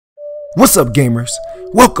What's up, gamers?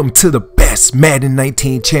 Welcome to the best Madden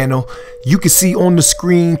 19 channel. You can see on the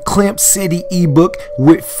screen Clamp City ebook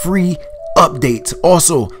with free updates.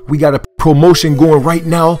 Also, we got a promotion going right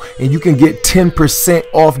now and you can get 10%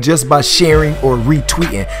 off just by sharing or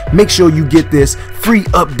retweeting. Make sure you get this free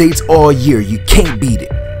updates all year. You can't beat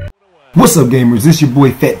it. What's up, gamers? This your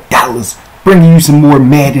boy phatdollaz, bringing you some more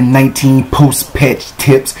Madden 19 post-patch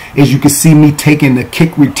tips. As you can see me taking the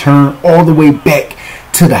kick return all the way back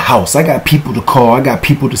to the house. I got people to call, I got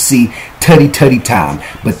people to see, tutty time.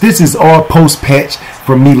 But this is all post-patch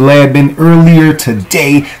from me labbing earlier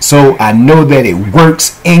today, so I know that it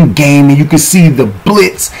works in game. And you can see the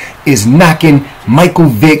blitz is knocking Michael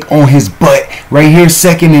Vick on his butt right here.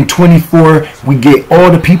 2nd and 24. We get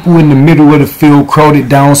all the people in the middle of the field crowded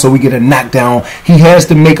down, so we get a knockdown. He has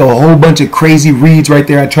to make a whole bunch of crazy reads right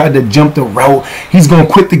there. I tried to jump the route. He's gonna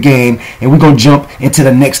quit the game and we're gonna jump into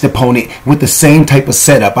the next opponent with the same type of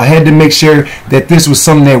setup. I had to make sure that this was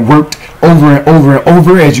something that worked over and over and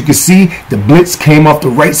over. As you can see, the blitz came off the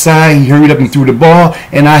right side. He hurried up and threw the ball,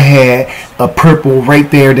 and I had a purple right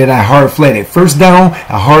there that I hard flatted. First down,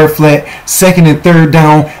 I hard flat. 2nd and 3rd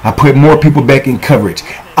down, I put more people back in coverage.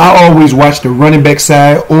 I always watch the running back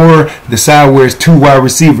side or the side where it's 2 wide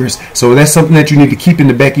receivers. So that's something that you need to keep in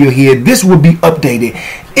the back of your head. This will be updated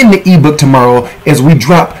in the ebook tomorrow as we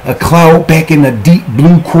drop a cloud back in the deep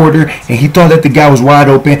blue quarter, and he thought that the guy was wide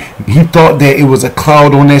open. He thought that it was a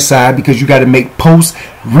cloud on that side because you got to make post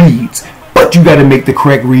reads, but you got to make the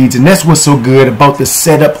correct reads, and that's what's so good about the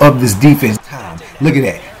setup of this defense. Look at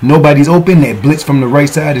that. Nobody's open. That blitz from the right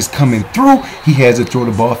side is coming through. He has to throw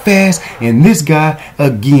the ball fast. And this guy,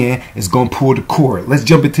 again, is going to pull the cord. Let's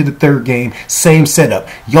jump into the third game. Same setup.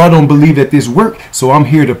 Y'all don't believe that this worked, so I'm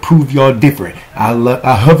here to prove y'all different. I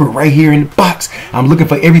hover right here in the box. I'm looking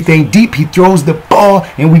for everything deep. He throws the ball,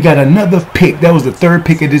 and we got another pick. That was the 3rd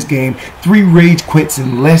pick of this game. 3 rage quits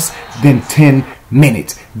in less than 10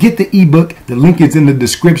 minutes. Get the ebook. The link is in the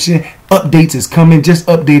description. Updates is coming. Just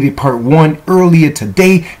updated part 1 earlier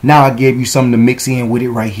today. Now I gave you something to mix in with it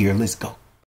right here. Let's go.